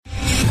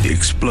The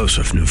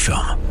explosive new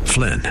film,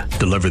 Flynn,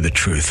 deliver the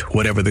truth,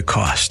 whatever the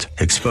cost,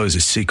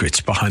 exposes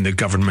secrets behind the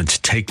government's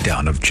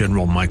takedown of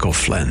General Michael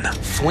Flynn.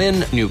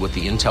 Flynn knew what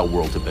the intel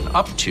world had been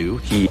up to.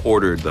 He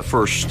ordered the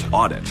first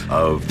audit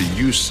of the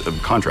use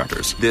of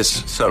contractors.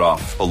 This set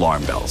off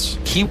alarm bells.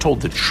 He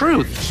told the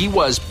truth. He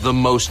was the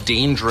most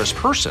dangerous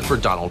person for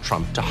Donald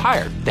Trump to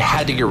hire. They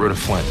had to get rid of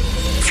Flynn.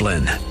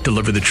 Flynn,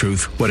 deliver the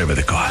truth, whatever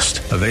the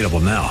cost. Available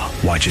now.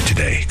 Watch it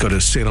today. Go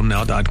to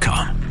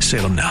salemnow.com.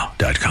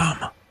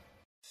 salemnow.com.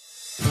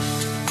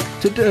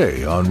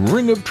 Today on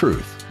Ring of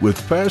Truth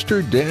with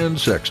Pastor Dan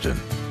Sexton.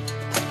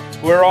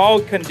 We're all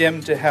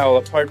condemned to hell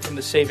apart from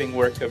the saving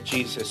work of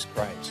Jesus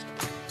Christ.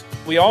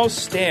 We all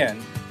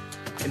stand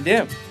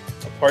condemned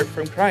apart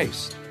from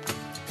Christ.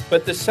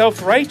 But the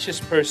self-righteous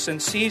person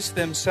sees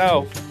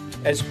themselves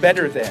as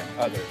better than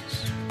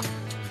others,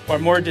 or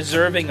more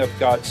deserving of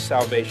God's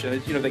salvation.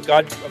 You know, that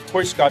God, of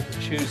course, God would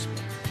choose me.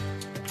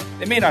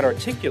 They may not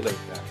articulate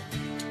that.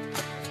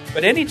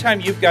 But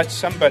anytime you've got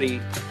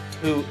somebody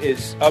who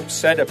is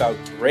upset about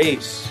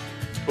grace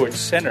towards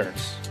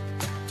sinners,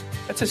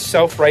 that's a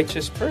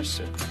self-righteous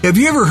person. Have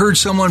you ever heard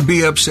someone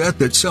be upset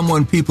that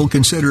someone people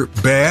consider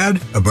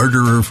bad, a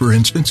murderer for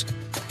instance,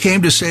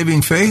 came to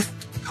saving faith?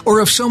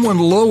 Or if someone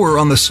lower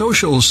on the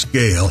social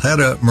scale had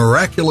a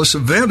miraculous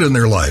event in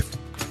their life?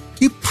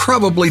 You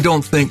probably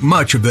don't think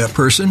much of that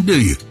person, do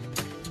you?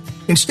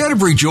 Instead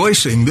of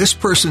rejoicing, this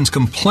person's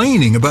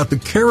complaining about the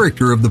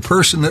character of the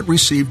person that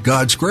received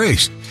God's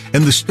grace.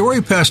 And the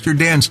story Pastor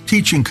Dan's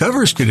teaching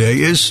covers today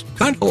is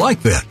kind of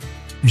like that.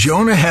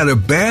 Jonah had a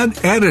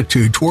bad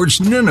attitude towards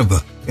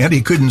Nineveh, and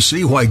he couldn't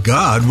see why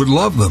God would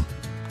love them.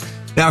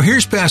 Now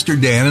here's Pastor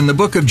Dan in the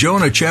book of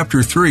Jonah,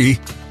 chapter 3,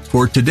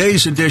 for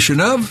today's edition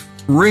of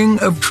Ring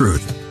of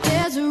Truth.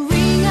 There's a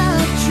ring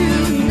of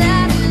truth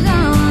that is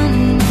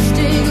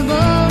unmistakable,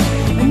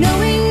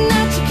 knowing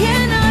that you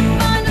cannot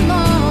find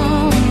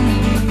alone.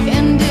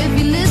 And if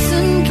you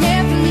listen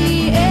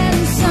carefully,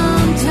 and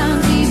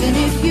sometimes even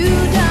if you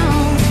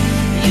don't,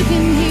 you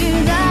can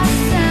hear that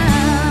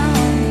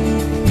sound.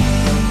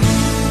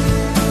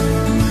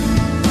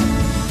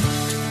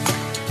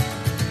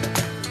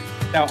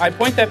 Now, I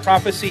point that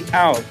prophecy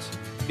out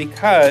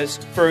because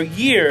for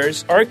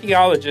years,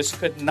 archaeologists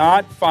could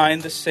not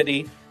find the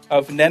city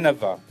of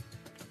Nineveh.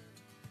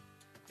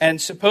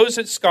 And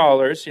supposed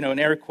scholars, in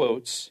air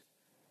quotes,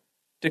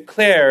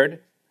 declared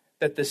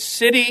that the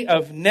city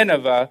of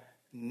Nineveh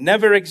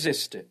never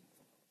existed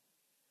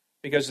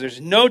because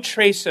there's no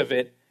trace of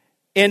it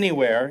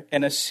anywhere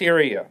in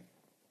Assyria.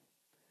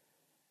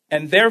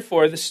 And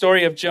therefore, the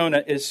story of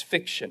Jonah is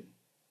fiction.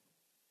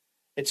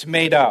 It's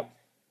made up.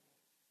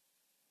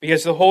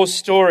 Because the whole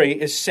story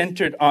is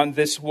centered on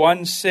this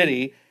one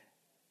city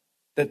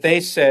that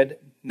they said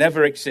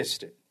never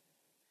existed.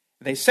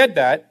 They said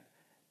that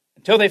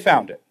until they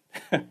found it.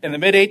 In the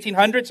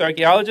mid-1800s,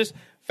 archaeologists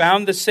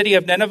found the city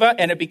of Nineveh,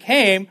 and it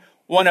became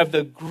one of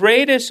the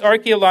greatest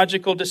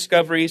archaeological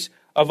discoveries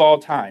of all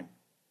time.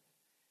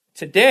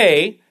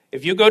 Today,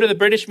 if you go to the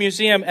British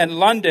Museum in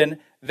London,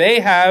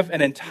 they have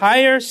an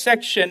entire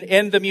section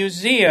in the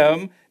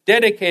museum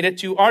dedicated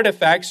to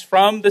artifacts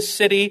from the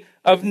city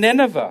of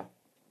Nineveh.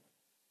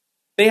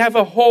 They have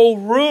a whole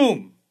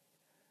room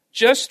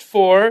just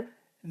for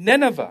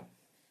Nineveh.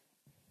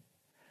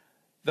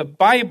 The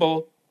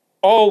Bible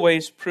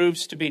always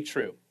proves to be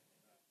true.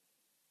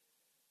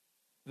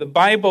 The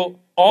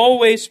Bible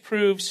always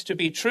proves to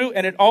be true,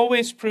 and it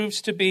always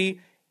proves to be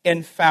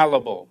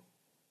infallible.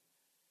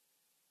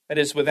 That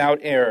is, without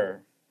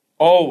error.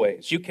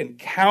 Always. You can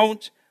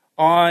count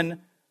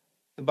on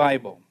the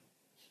Bible.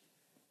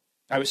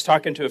 I was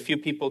talking to a few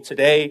people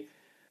today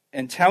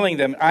and telling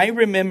them, I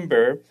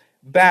remember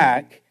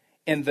back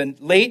in the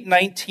late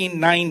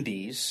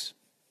 1990s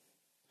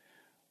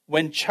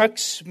when Chuck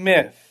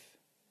Smith,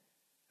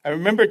 I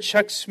remember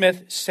Chuck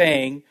Smith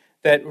saying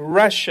that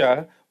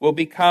Russia will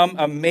become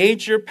a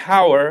major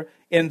power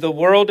in the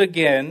world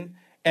again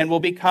and will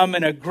become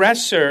an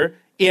aggressor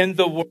in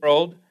the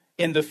world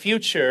in the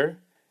future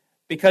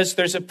because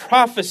there's a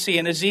prophecy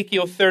in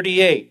Ezekiel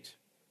 38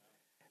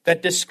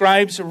 that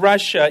describes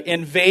Russia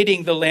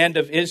invading the land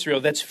of Israel.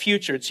 That's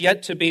future. It's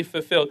yet to be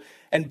fulfilled.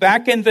 And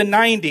back in the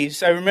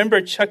 90s, I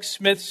remember Chuck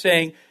Smith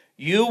saying,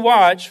 you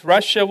watch,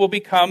 Russia will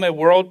become a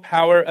world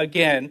power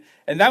again.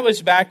 And that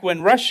was back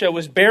when Russia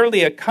was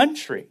barely a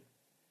country.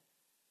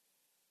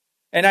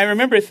 And I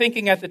remember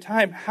thinking at the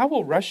time, how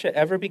will Russia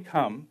ever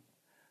become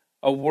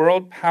a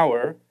world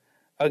power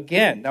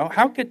again? Now,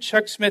 how could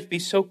Chuck Smith be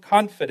so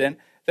confident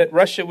that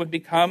Russia would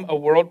become a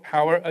world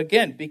power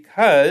again?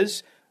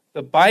 Because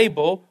the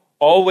Bible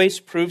always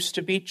proves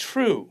to be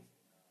true.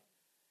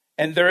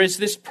 And there is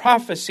this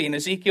prophecy in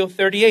Ezekiel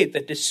 38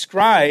 that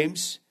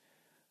describes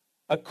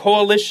a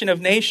coalition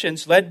of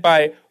nations led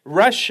by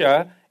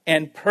Russia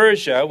and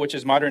Persia, which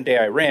is modern-day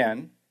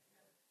Iran,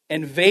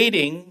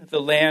 invading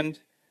the land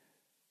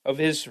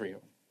of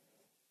Israel.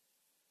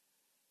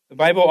 The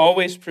Bible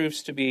always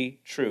proves to be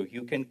true.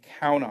 You can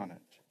count on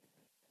it.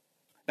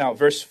 Now,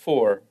 verse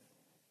 4.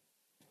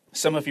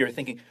 Some of you are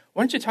thinking,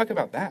 why don't you talk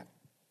about that?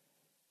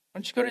 Why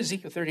don't you go to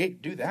Ezekiel 38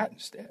 and do that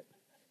instead?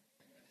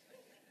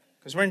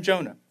 Because we're in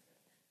Jonah.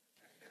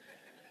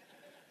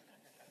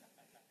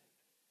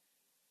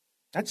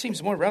 That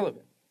seems more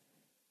relevant.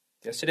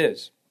 Yes, it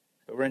is.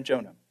 But we're in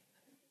Jonah.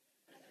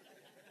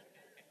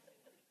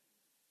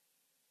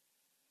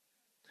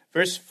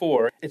 Verse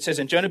 4, it says,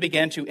 And Jonah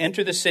began to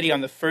enter the city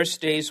on the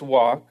first day's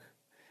walk.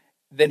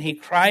 Then he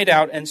cried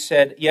out and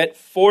said, Yet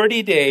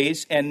 40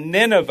 days, and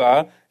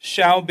Nineveh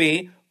shall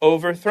be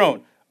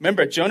overthrown.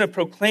 Remember, Jonah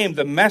proclaimed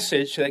the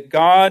message that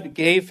God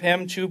gave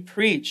him to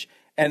preach.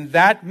 And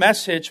that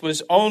message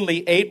was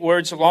only 8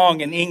 words long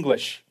in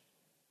English.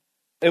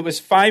 It was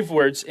 5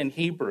 words in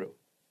Hebrew.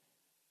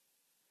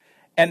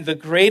 And the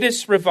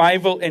greatest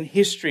revival in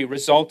history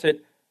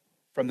resulted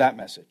from that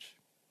message.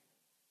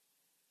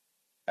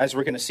 As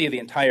we're going to see, the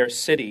entire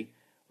city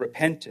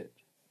repented.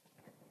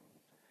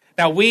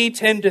 Now, we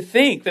tend to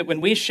think that when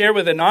we share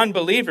with a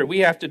non-believer, we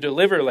have to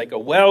deliver like a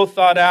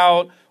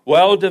well-thought-out,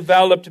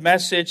 well-developed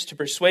message to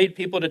persuade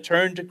people to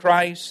turn to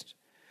Christ,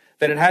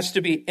 that it has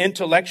to be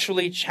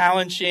intellectually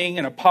challenging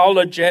and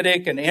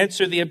apologetic and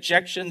answer the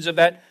objections of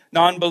that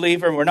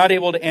non-believer. And we're not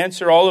able to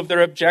answer all of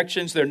their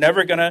objections. They're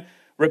never going to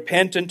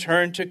repent and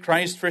turn to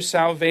Christ for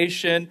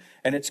salvation.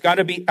 And it's got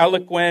to be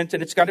eloquent,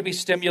 and it's got to be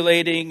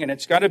stimulating, and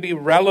it's got to be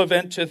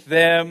relevant to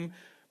them.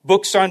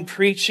 Books on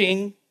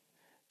preaching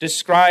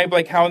describe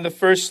like how in the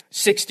first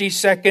 60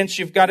 seconds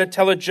you've got to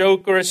tell a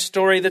joke or a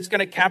story that's going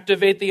to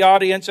captivate the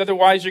audience.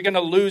 Otherwise, you're going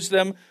to lose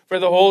them for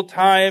the whole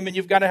time. And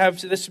you've got to have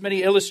this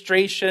many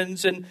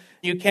illustrations, and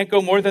you can't go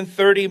more than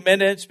 30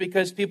 minutes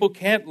because people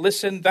can't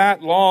listen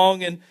that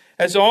long. And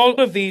as all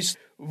of these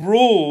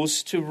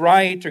rules to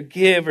write or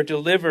give or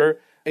deliver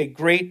a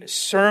great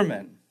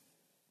sermon.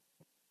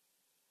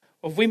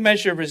 Well, if we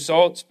measure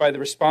results by the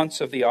response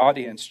of the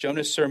audience,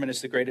 Jonah's sermon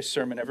is the greatest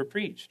sermon ever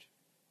preached.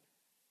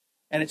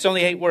 And it's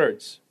only 8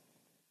 words.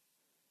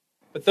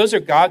 But those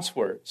are God's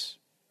words.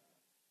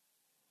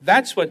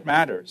 That's what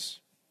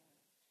matters.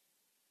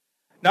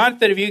 Not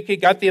that if you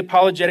got the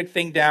apologetic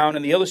thing down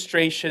and the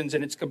illustrations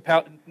and it's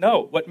compelling.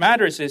 No, what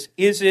matters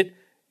is it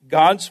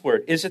God's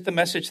word? Is it the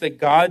message that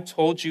God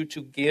told you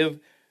to give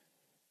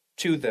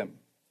to them?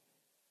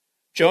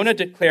 Jonah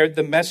declared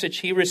the message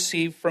he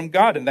received from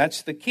God, and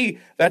that's the key.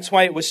 That's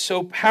why it was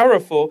so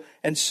powerful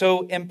and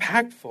so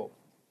impactful.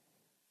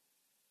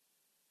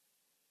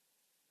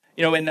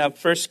 You know, in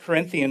 1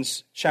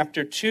 Corinthians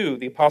chapter 2,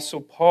 the Apostle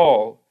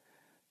Paul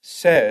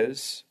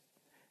says,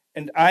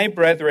 And I,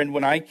 brethren,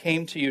 when I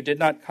came to you, did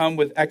not come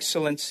with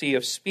excellency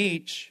of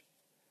speech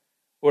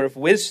or of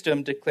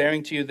wisdom,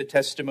 declaring to you the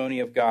testimony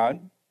of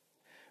God.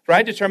 For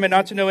I determined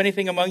not to know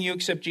anything among you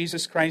except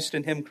Jesus Christ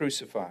and him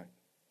crucified.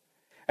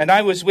 And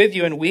I was with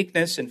you in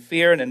weakness and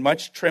fear and in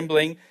much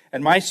trembling,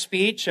 and my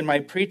speech and my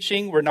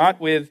preaching were not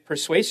with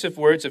persuasive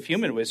words of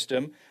human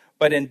wisdom,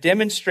 but in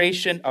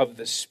demonstration of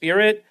the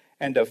Spirit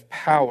and of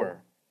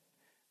power,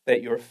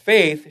 that your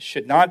faith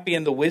should not be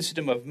in the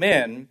wisdom of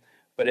men,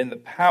 but in the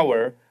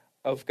power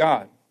of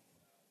God.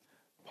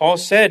 Paul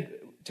said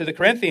to the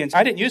Corinthians,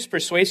 I didn't use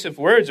persuasive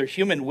words or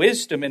human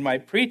wisdom in my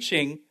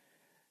preaching,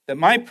 that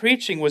my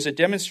preaching was a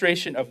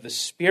demonstration of the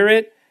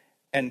Spirit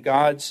and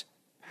God's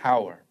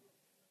power.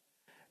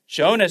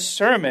 Jonah's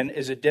sermon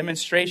is a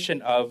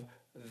demonstration of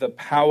the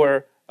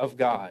power of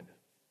God.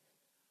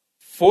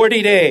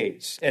 40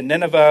 days, and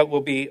Nineveh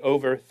will be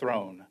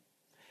overthrown.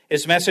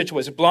 His message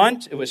was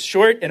blunt, it was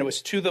short, and it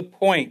was to the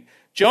point.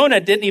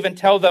 Jonah didn't even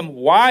tell them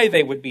why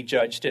they would be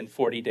judged in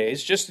 40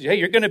 days. Just, hey,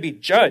 you're going to be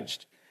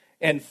judged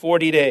in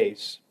 40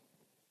 days.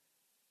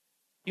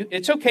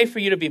 It's okay for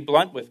you to be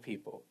blunt with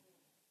people,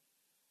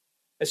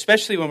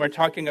 especially when we're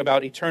talking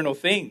about eternal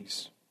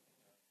things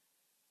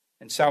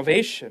and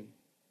salvation.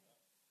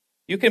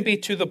 You can be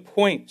to the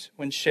point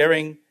when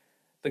sharing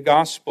the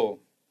gospel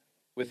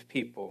with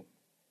people.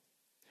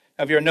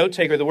 Now, if you're a note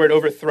taker, the word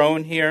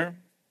overthrown here,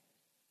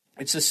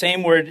 it's the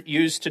same word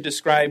used to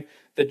describe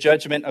the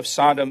judgment of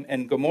Sodom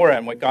and Gomorrah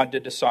and what God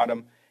did to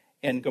Sodom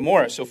and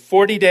Gomorrah. So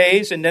 40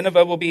 days and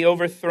Nineveh will be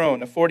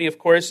overthrown. 40, of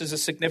course, is a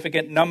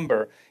significant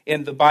number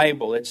in the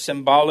Bible. It's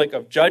symbolic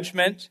of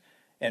judgment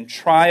and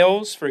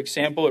trials. For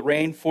example, it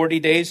rained 40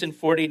 days and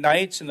 40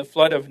 nights in the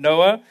flood of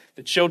Noah.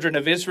 The children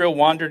of Israel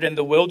wandered in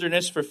the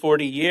wilderness for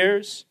 40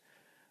 years.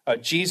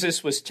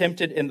 Jesus was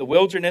tempted in the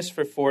wilderness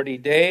for 40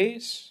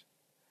 days.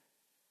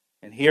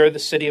 And here the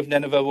city of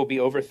Nineveh will be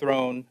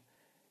overthrown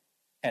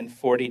in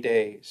 40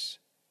 days.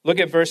 Look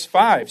at verse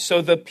 5.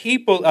 So the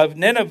people of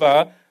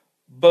Nineveh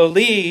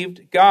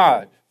believed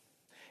God.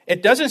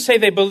 It doesn't say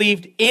they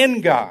believed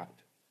in God.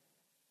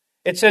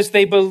 It says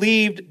they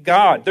believed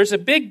God. There's a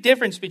big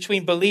difference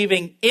between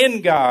believing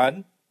in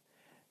God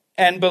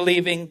and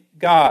believing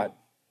God.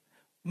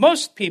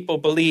 Most people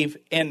believe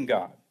in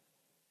God.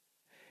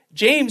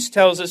 James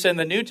tells us in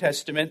the New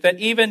Testament that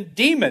even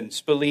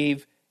demons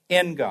believe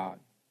in God.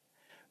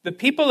 The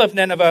people of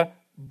Nineveh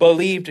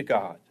believed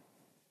God.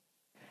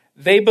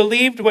 They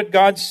believed what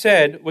God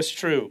said was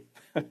true.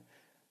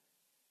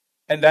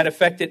 And that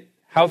affected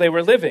how they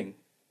were living.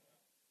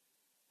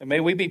 And may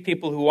we be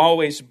people who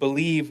always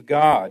believe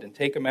God and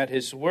take him at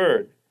his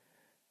word.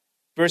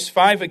 Verse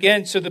 5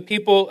 again, so the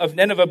people of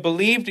Nineveh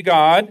believed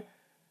God,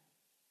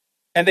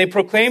 and they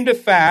proclaimed a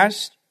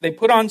fast. They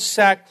put on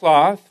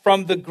sackcloth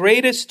from the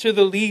greatest to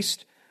the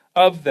least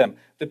of them.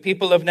 The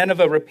people of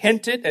Nineveh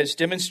repented, as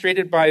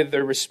demonstrated by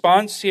their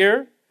response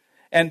here,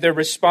 and their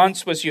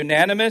response was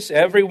unanimous.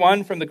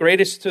 Everyone from the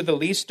greatest to the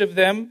least of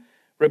them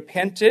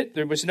repented.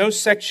 There was no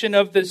section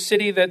of the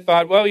city that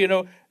thought,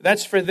 well,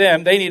 that's for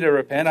them. They need to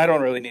repent. I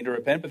don't really need to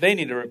repent, but they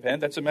need to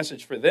repent. That's a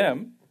message for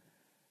them.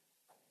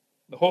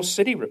 The whole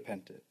city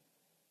repented.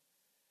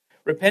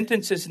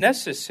 Repentance is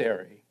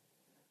necessary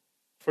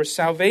for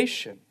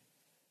salvation.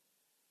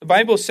 The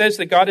Bible says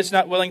that God is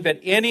not willing that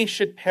any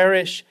should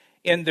perish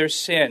in their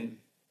sin.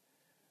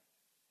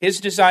 His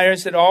desire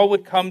is that all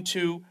would come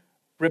to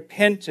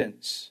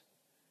repentance.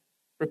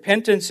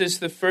 Repentance is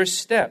the first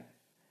step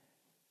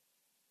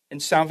in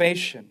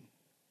salvation.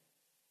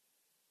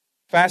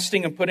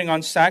 Fasting and putting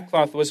on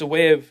sackcloth was a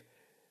way of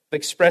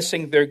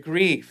expressing their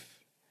grief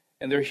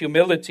and their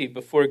humility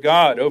before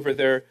God over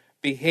their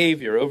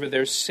behavior, over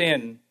their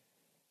sin.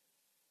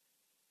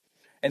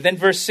 And then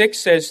verse 6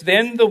 says,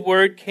 then the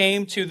word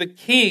came to the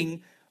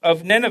king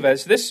of Nineveh.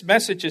 As this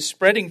message is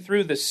spreading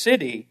through the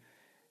city,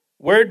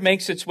 word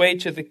makes its way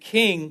to the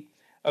king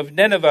of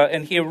Nineveh,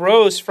 and he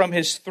arose from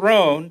his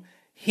throne.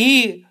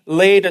 He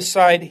laid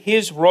aside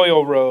his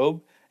royal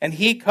robe, and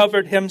he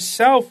covered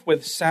himself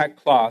with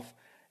sackcloth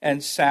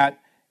and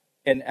sat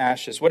in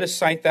ashes. What a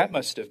sight that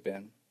must have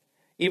been.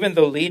 Even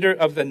the leader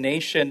of the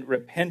nation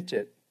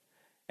repented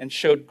and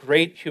showed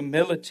great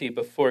humility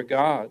before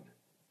God.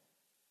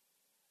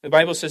 The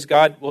Bible says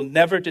God will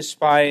never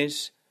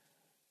despise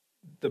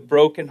the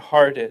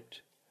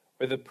brokenhearted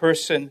or the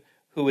person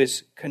who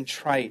is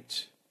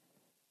contrite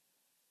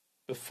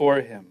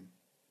before him.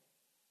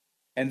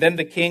 And then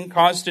the king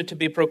caused it to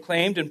be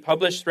proclaimed and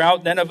published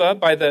throughout Nineveh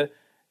by the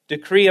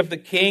decree of the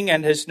king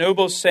and his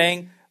nobles,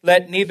 saying,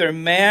 let neither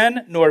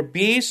man nor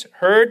beast,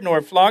 herd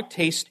nor flock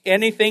taste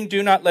anything.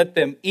 Do not let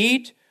them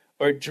eat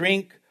or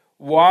drink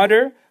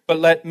water, but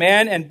let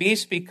man and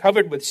beast be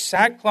covered with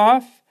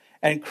sackcloth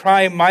and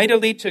cry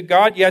mightily to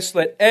God. Yes,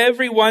 let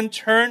everyone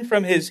turn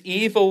from his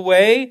evil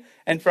way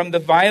and from the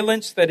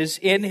violence that is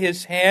in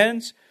his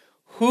hands.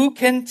 Who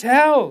can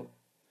tell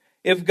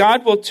if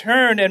God will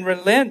turn and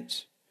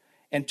relent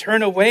and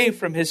turn away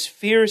from his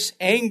fierce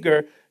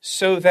anger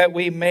so that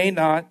we may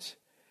not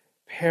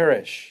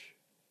perish?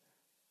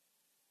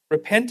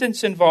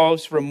 Repentance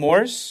involves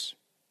remorse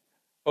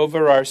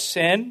over our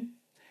sin,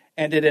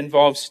 and it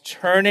involves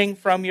turning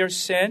from your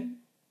sin.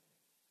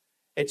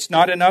 It's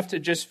not enough to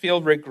just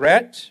feel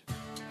regret.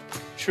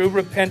 True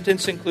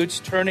repentance includes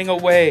turning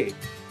away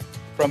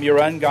from your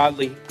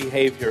ungodly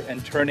behavior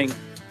and turning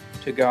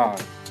to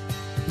God.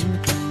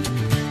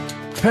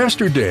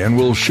 Pastor Dan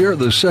will share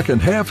the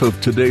second half of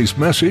today's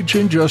message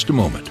in just a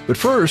moment. But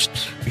first,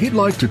 he'd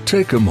like to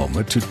take a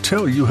moment to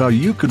tell you how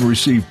you can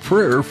receive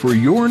prayer for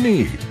your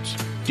needs.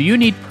 Do you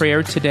need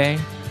prayer today?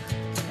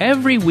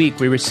 Every week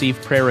we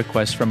receive prayer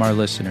requests from our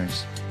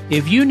listeners.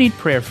 If you need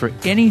prayer for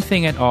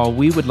anything at all,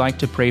 we would like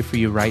to pray for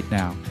you right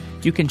now.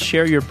 You can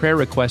share your prayer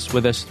requests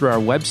with us through our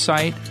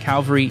website,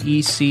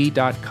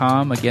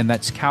 calvaryec.com. Again,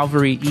 that's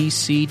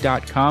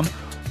calvaryec.com,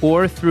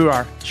 or through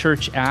our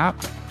church app,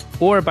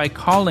 or by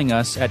calling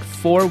us at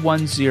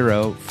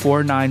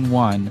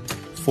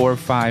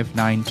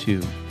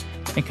 410-491-4592.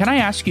 And can I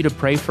ask you to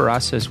pray for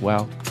us as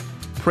well?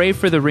 Pray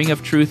for the Ring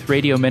of Truth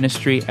radio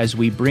ministry as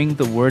we bring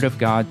the Word of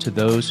God to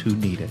those who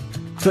need it.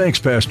 Thanks,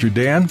 Pastor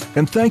Dan,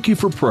 and thank you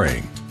for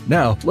praying.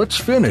 Now, let's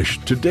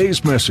finish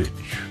today's message.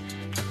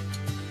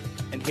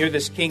 And here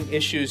this king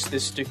issues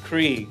this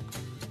decree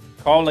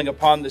calling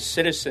upon the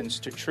citizens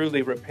to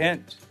truly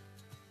repent,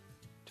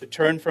 to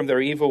turn from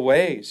their evil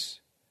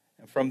ways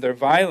and from their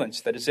violence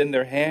that is in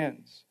their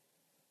hands.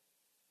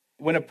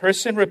 When a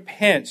person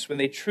repents, when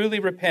they truly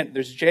repent,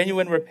 there's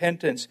genuine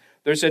repentance,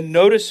 there's a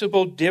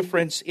noticeable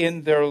difference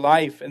in their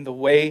life and the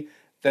way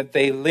that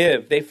they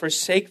live. They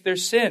forsake their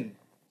sin.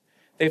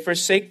 They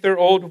forsake their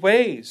old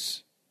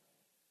ways.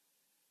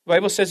 The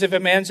Bible says if a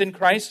man's in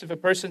Christ, if a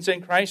person's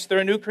in Christ, they're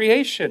a new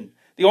creation.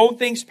 The old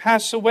things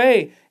pass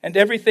away and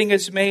everything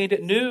is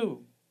made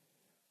new.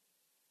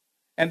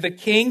 And the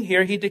king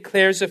here, he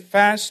declares a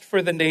fast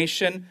for the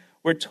nation.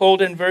 We're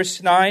told in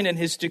verse 9 in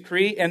his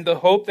decree, and the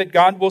hope that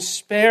God will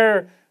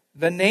spare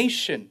the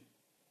nation.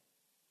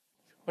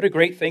 What a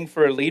great thing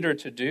for a leader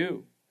to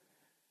do,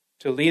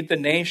 to lead the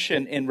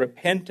nation in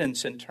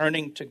repentance and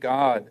turning to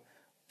God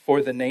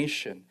for the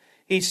nation.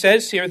 He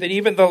says here that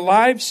even the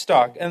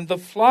livestock and the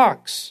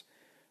flocks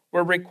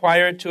were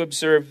required to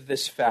observe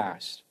this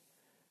fast.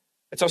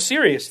 That's how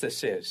serious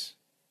this is.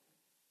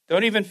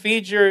 Don't even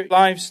feed your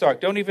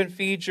livestock. Don't even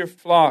feed your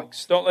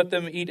flocks. Don't let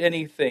them eat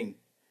anything.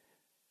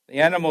 The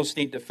animals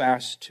need to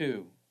fast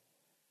too.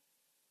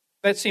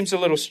 That seems a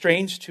little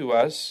strange to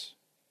us.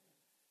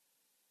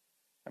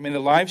 I mean, the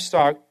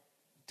livestock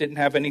didn't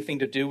have anything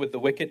to do with the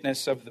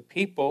wickedness of the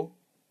people.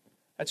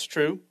 That's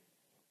true.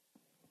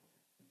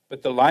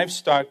 But the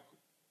livestock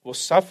will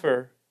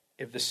suffer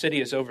if the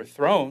city is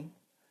overthrown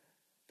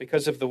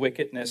because of the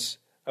wickedness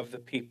of the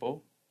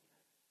people.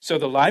 So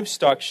the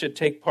livestock should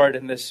take part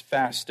in this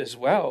fast as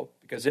well,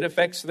 because it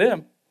affects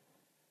them.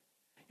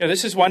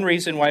 This is one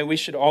reason why we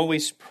should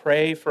always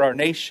pray for our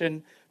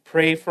nation,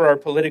 pray for our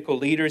political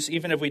leaders,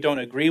 even if we don't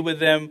agree with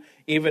them,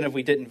 even if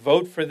we didn't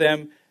vote for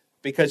them,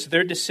 because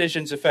their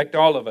decisions affect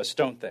all of us,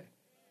 don't they?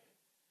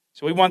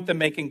 So we want them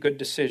making good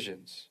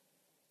decisions.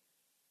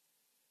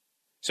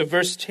 So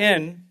verse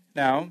 10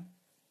 now.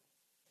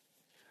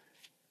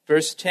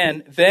 Verse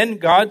 10, then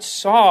God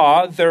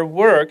saw their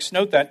works,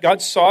 note that,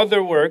 God saw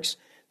their works,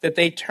 that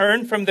they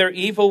turned from their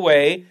evil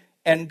way,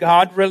 and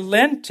God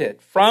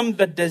relented from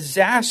the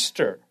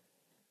disaster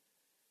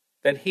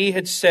that he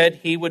had said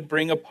he would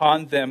bring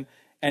upon them,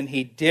 and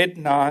he did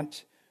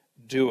not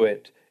do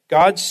it.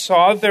 God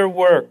saw their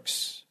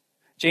works.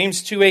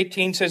 James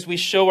 2:18 says, we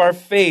show our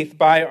faith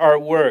by our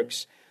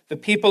works. The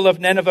people of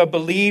Nineveh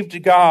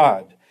believed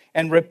God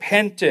and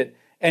repented,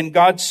 and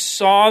God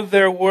saw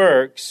their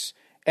works,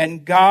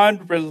 and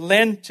God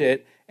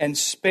relented and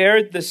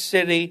spared the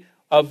city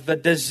of the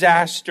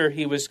disaster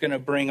he was going to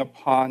bring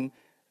upon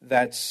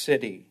that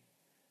city.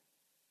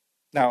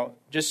 Now,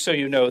 just so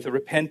you know, the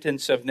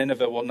repentance of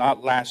Nineveh will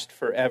not last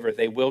forever.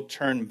 They will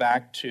turn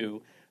back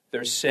to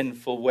their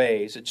sinful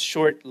ways. It's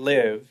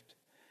short-lived.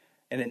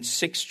 And in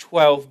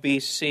 612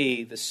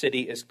 BC, the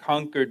city is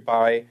conquered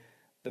by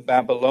the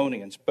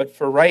Babylonians. But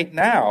for right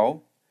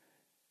now,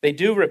 they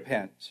do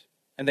repent.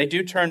 And they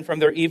do turn from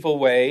their evil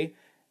way.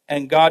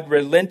 And God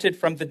relented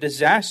from the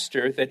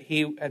disaster that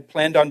he had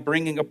planned on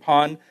bringing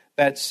upon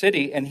that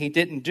city. And he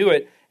didn't do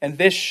it. And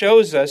this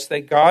shows us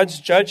that God's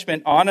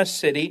judgment on a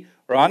city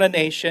or on a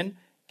nation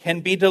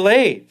can be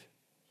delayed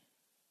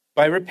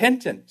by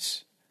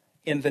repentance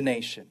in the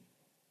nation.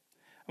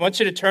 I want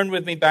you to turn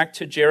with me back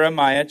to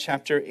Jeremiah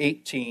chapter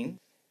 18.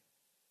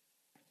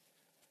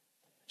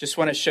 Just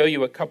want to show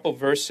you a couple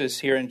verses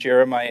here in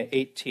Jeremiah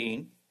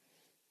 18.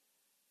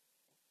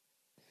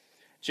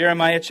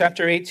 Jeremiah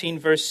chapter 18,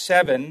 verse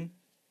 7.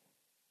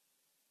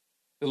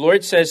 The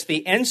Lord says, the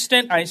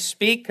instant I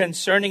speak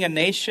concerning a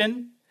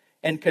nation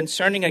and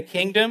concerning a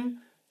kingdom,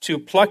 to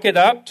pluck it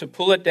up, to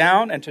pull it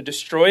down, and to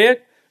destroy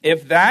it,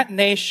 if that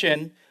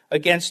nation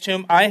against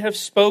whom I have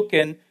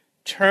spoken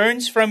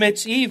turns from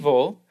its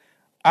evil,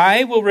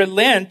 I will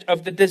relent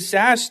of the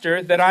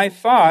disaster that I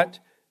thought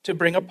to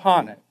bring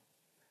upon it.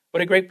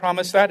 What a great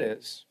promise that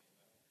is.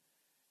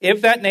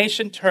 If that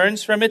nation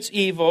turns from its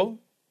evil,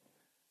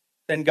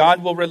 then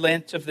God will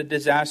relent of the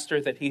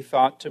disaster that he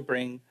thought to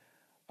bring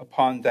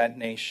upon that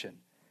nation.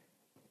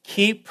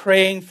 Keep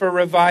praying for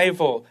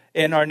revival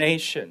in our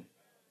nation.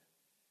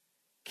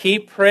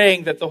 Keep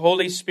praying that the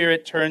Holy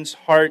Spirit turns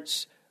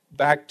hearts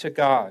back to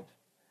God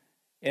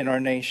in our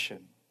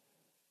nation.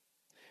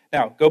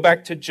 Now, go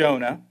back to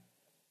Jonah.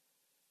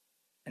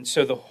 And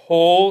so the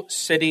whole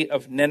city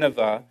of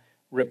Nineveh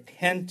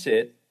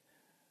repented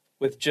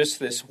with just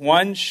this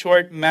one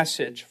short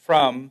message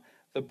from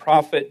the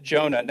prophet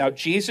Jonah. Now,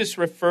 Jesus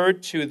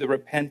referred to the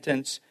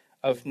repentance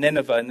of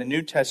Nineveh in the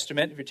New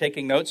Testament. If you're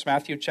taking notes,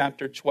 Matthew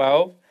chapter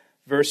 12,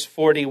 verse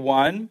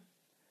 41.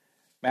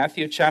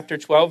 Matthew chapter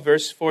 12,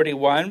 verse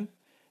 41.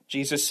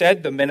 Jesus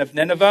said, the men of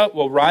Nineveh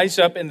will rise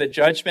up in the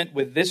judgment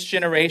with this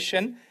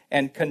generation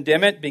and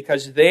condemn it,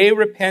 because they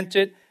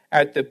repented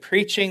at the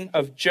preaching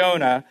of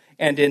Jonah,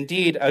 and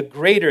indeed a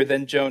greater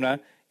than Jonah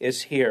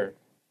is here.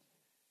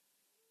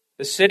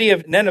 The city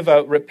of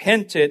Nineveh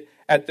repented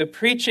at the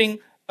preaching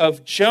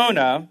of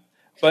Jonah,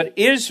 but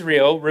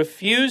Israel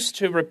refused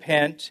to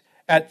repent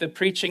at the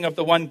preaching of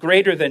the one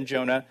greater than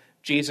Jonah,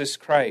 Jesus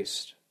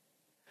Christ.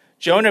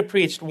 Jonah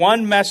preached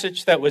one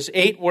message that was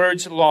 8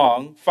 words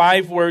long,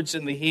 5 words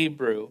in the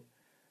Hebrew,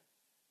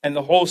 and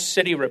the whole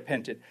city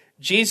repented.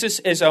 Jesus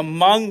is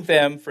among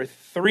them for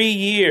 3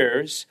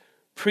 years,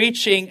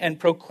 preaching and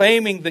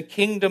proclaiming the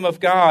kingdom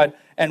of God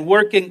and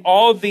working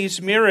all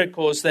these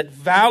miracles that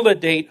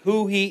validate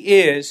who he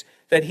is,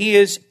 that he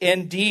is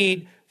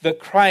indeed the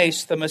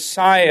Christ, the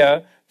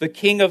Messiah, the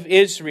King of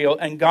Israel,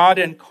 and God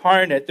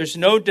incarnate. There's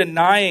no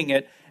denying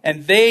it.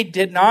 And they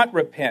did not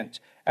repent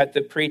at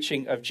the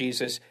preaching of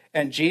Jesus.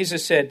 And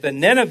Jesus said, the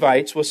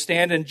Ninevites will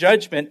stand in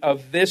judgment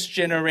of this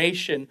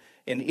generation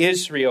in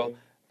Israel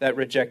that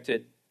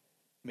rejected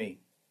me.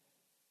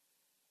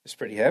 It's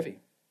pretty heavy.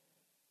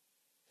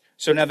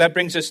 So now that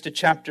brings us to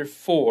chapter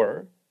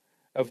 4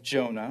 of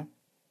Jonah.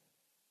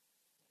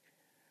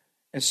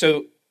 And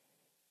so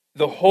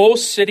the whole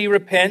city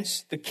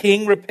repents, the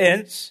king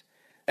repents,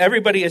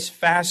 everybody is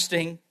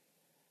fasting,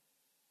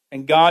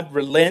 and God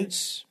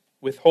relents,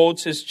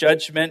 withholds his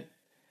judgment.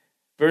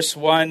 Verse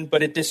 1,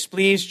 but it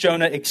displeased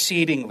Jonah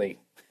exceedingly,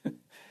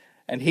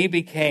 and he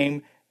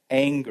became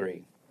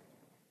angry.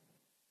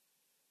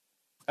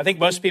 I think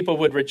most people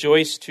would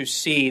rejoice to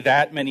see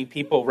that many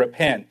people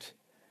repent.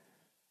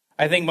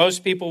 I think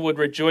most people would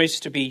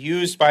rejoice to be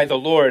used by the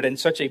Lord in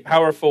such a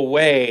powerful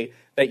way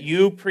that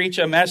you preach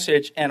a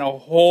message and a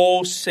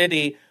whole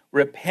city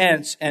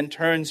repents and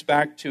turns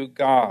back to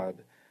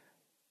God.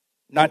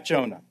 Not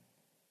Jonah.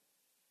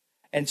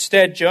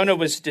 Instead, Jonah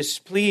was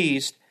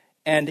displeased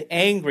and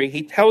angry.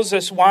 He tells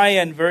us why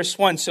in verse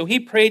 1. So he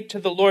prayed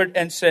to the Lord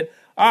and said,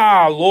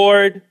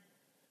 Lord,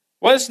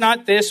 Was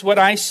not this what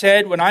I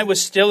said when I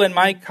was still in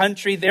my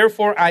country?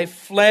 Therefore I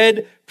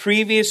fled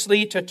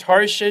previously to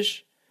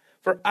Tarshish,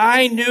 for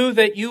I knew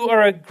that you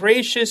are a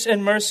gracious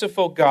and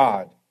merciful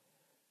God,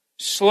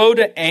 slow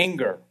to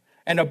anger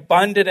and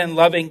abundant in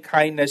loving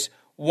kindness,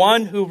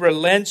 one who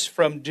relents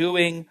from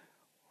doing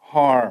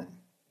harm.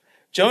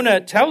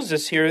 Jonah tells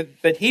us here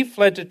that he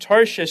fled to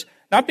Tarshish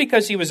not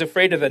because he was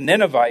afraid of the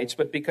Ninevites,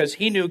 but because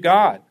he knew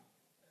God.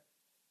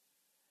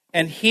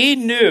 And he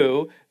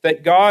knew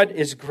that God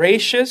is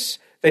gracious,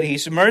 that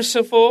he's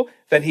merciful,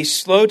 that he's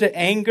slow to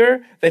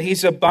anger, that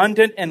he's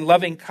abundant in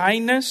loving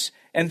kindness,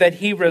 and that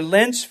he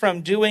relents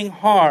from doing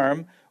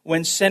harm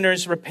when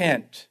sinners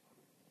repent.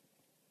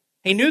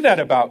 He knew that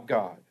about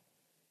God.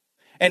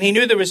 And he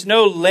knew there was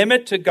no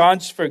limit to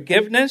God's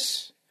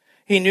forgiveness.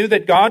 He knew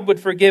that God would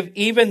forgive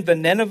even the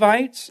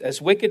Ninevites, as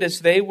wicked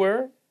as they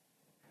were.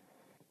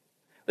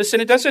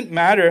 Listen, it doesn't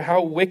matter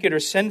how wicked or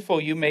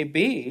sinful you may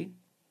be.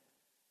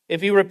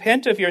 If you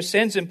repent of your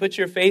sins and put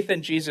your faith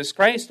in Jesus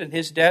Christ and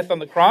his death on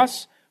the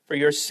cross for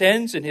your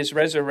sins and his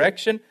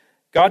resurrection,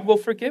 God will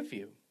forgive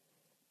you.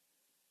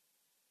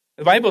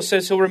 The Bible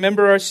says he'll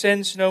remember our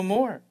sins no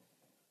more.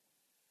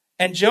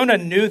 And Jonah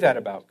knew that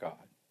about God.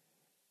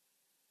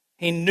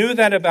 He knew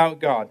that about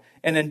God.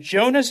 And in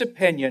Jonah's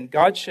opinion,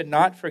 God should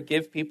not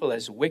forgive people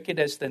as wicked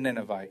as the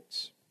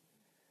Ninevites.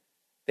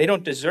 They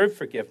don't deserve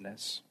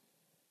forgiveness.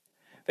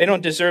 They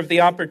don't deserve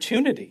the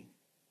opportunity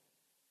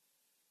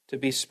to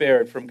be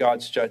spared from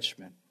God's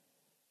judgment.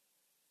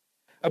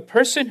 A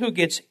person who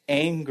gets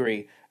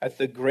angry at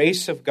the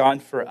grace of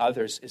God for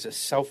others is a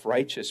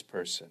self-righteous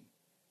person.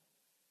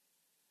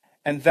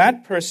 And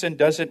that person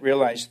doesn't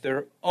realize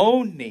their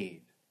own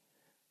need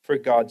for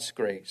God's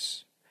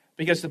grace.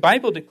 Because the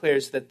Bible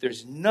declares that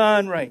there's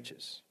none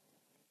righteous.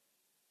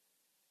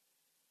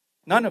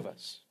 None of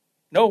us.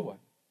 No one.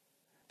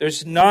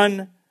 There's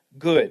none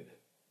good.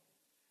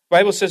 The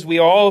Bible says we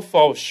all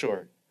fall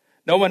short.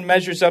 No one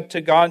measures up to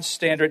God's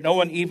standard. No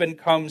one even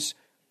comes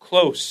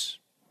close.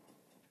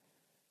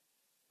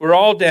 We're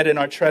all dead in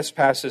our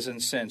trespasses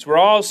and sins. We're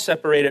all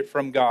separated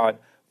from God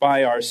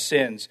by our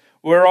sins.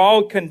 We're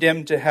all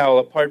condemned to hell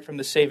apart from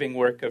the saving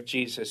work of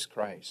Jesus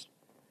Christ.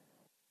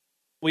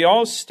 We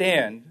all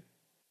stand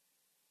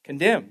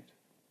condemned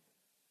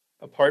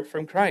apart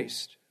from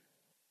Christ.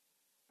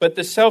 But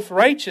the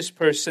self-righteous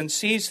person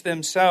sees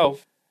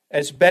themselves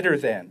as better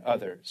than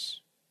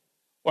others,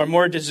 or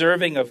more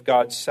deserving of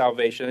God's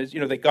salvation. You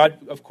know, that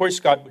God, of course,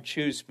 God would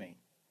choose me.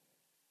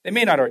 They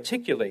may not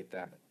articulate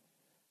that.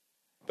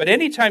 But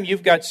anytime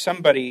you've got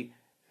somebody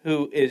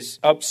who is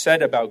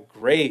upset about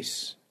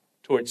grace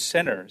towards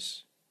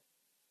sinners,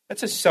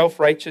 that's a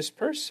self-righteous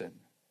person.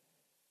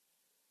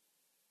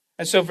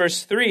 And so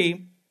verse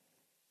 3,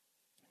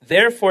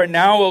 therefore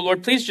now, O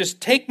Lord, please just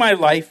take my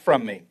life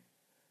from me.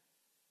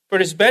 For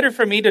it is better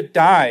for me to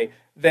die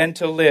than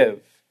to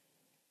live.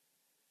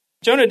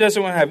 Jonah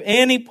doesn't want to have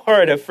any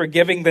part of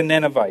forgiving the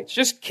Ninevites.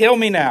 Just kill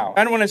me now.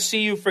 I don't want to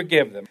see you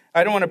forgive them.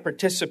 I don't want to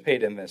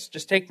participate in this.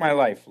 Just take my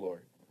life,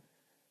 Lord.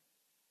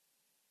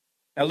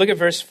 Now look at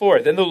verse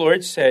 4. Then the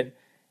Lord said,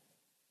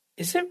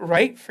 is it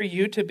right for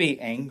you to be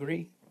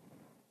angry?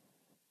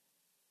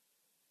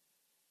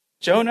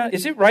 Jonah,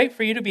 is it right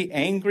for you to be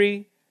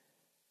angry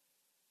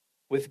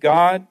with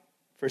God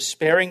for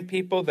sparing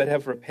people that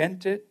have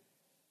repented?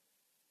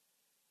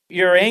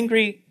 You're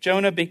angry,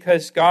 Jonah,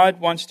 because God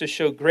wants to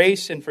show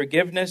grace and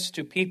forgiveness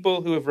to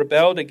people who have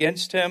rebelled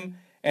against him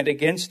and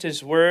against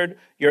his word.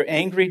 You're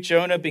angry,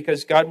 Jonah,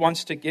 because God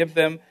wants to give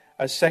them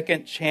a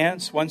second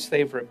chance once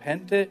they've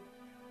repented.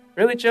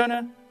 Really,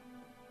 Jonah?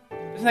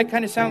 Doesn't that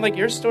kind of sound like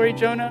your story,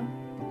 Jonah?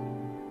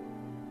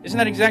 Isn't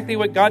that exactly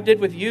what God did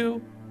with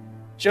you,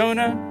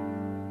 Jonah?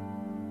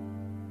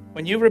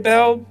 When you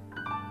rebelled,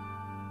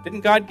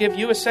 didn't God give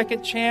you a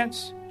second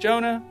chance,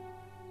 Jonah?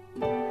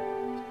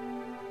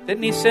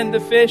 Didn't he send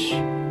the fish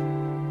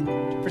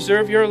to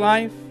preserve your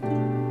life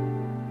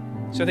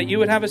so that you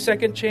would have a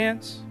second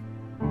chance?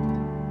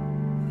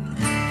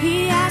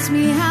 He asked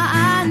me how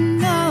I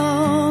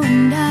know,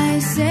 and I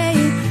say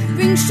it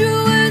rings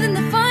truer than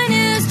the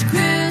finest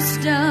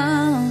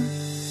crystal.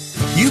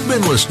 You've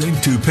been listening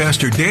to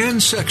Pastor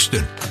Dan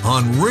Sexton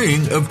on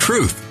Ring of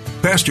Truth.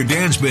 Pastor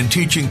Dan's been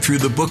teaching through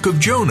the book of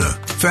Jonah,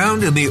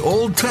 found in the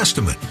Old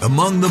Testament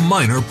among the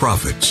minor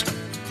prophets.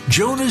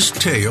 Jonah's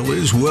tale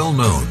is well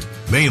known,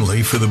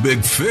 mainly for the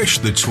big fish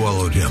that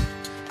swallowed him.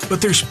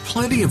 But there's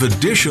plenty of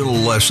additional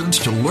lessons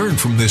to learn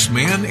from this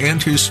man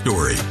and his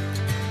story.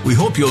 We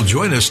hope you'll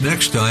join us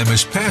next time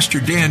as Pastor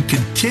Dan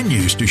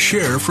continues to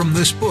share from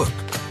this book.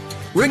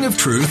 Ring of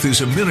Truth is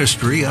a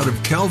ministry out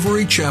of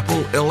Calvary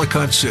Chapel,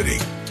 Ellicott City.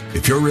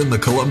 If you're in the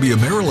Columbia,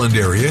 Maryland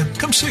area,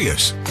 come see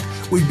us.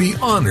 We'd be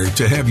honored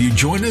to have you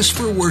join us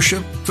for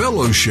worship,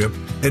 fellowship,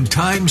 and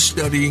time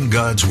studying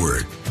God's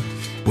Word.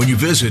 When you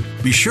visit,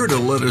 be sure to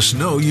let us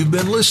know you've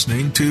been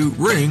listening to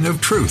Ring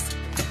of Truth.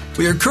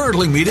 We are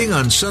currently meeting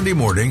on Sunday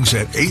mornings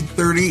at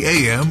 8:30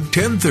 a.m.,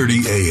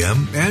 10:30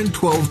 a.m., and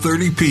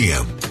 12:30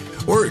 p.m.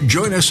 Or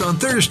join us on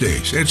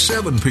Thursdays at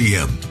 7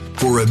 p.m.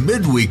 for a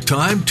midweek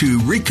time to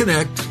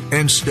reconnect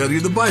and study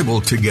the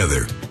Bible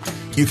together.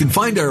 You can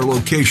find our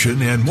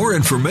location and more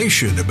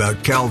information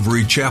about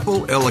Calvary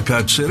Chapel,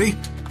 Ellicott City,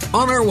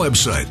 on our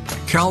website,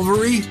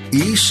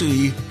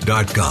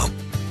 calvaryec.com.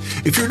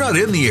 If you're not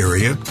in the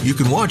area, you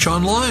can watch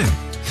online.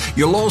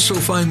 You'll also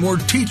find more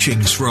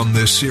teachings from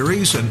this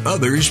series and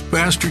others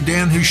Pastor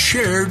Dan has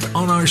shared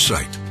on our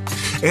site.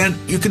 And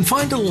you can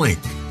find a link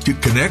to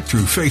connect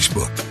through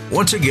Facebook.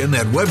 Once again,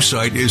 that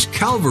website is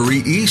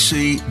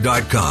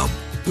calvaryec.com.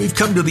 We've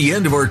come to the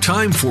end of our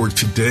time for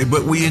today,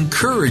 but we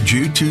encourage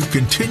you to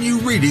continue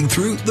reading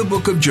through the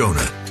book of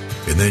Jonah.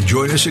 And then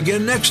join us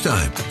again next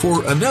time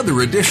for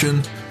another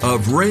edition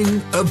of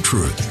Ring of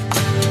Truth.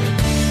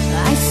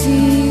 I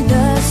see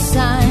the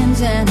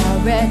signs and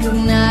I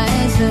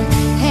recognize the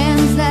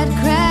hands that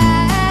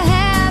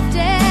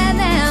crafted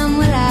them.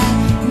 Well,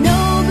 I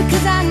know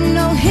because I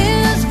know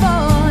His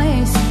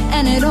voice,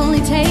 and it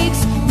only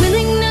takes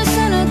willingness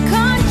and a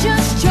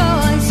conscious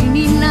choice. You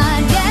need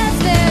not guess,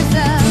 there's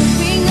a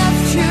ring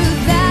of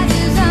truth that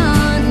is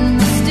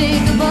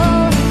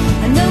unmistakable,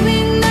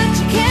 knowing that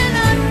you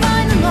cannot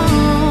find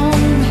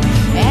alone.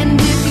 And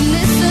if you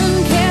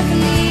listen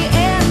carefully,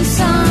 and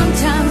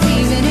sometimes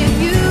even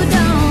if you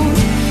don't,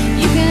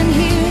 you can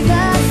hear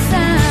the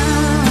sound.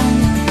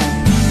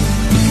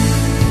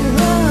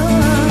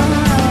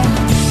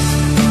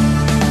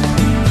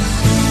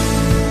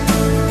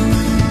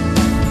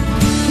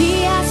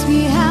 He asked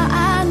me how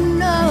I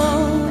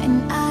know,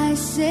 and I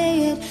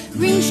say it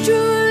rings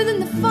truer than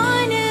the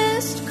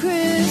finest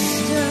crystal.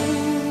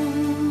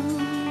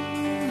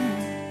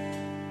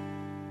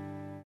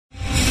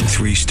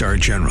 3-star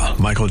General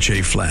Michael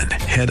J. Flynn,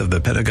 head of the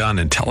Pentagon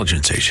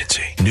Intelligence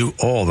Agency, knew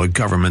all the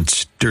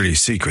government's dirty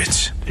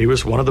secrets. He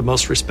was one of the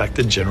most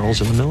respected generals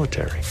in the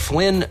military.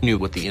 Flynn knew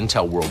what the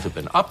intel world had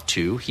been up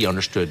to. He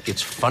understood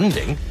its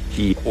funding.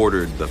 He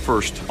ordered the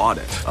first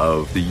audit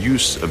of the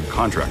use of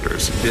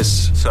contractors.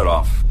 This set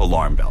off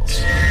alarm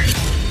bells.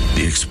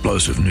 The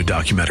explosive new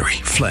documentary,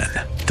 Flynn,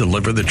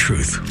 Deliver the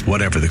Truth,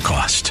 Whatever the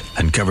Cost,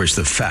 uncovers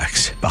the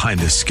facts behind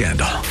this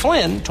scandal.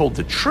 Flynn told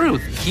the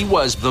truth. He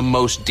was the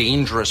most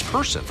dangerous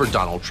person for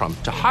Donald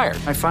Trump to hire.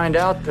 I find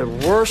out the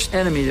worst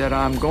enemy that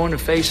I'm going to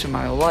face in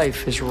my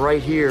life is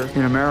right here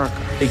in America.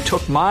 They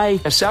took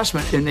my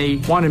assessment and they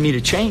wanted me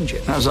to change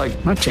it. And I was like,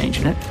 I'm not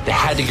changing it. They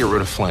had to get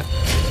rid of Flynn.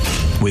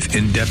 With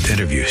in-depth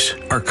interviews,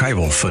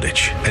 archival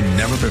footage, and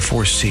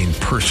never-before-seen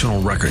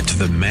personal records of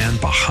the man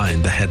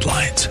behind the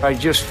headlines. I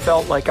just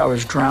felt like I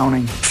was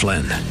drowning.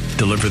 Flynn,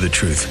 Deliver the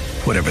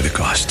Truth, Whatever the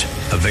Cost.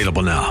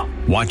 Available now.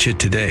 Watch it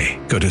today.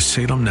 Go to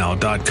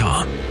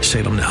salemnow.com.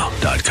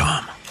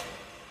 salemnow.com.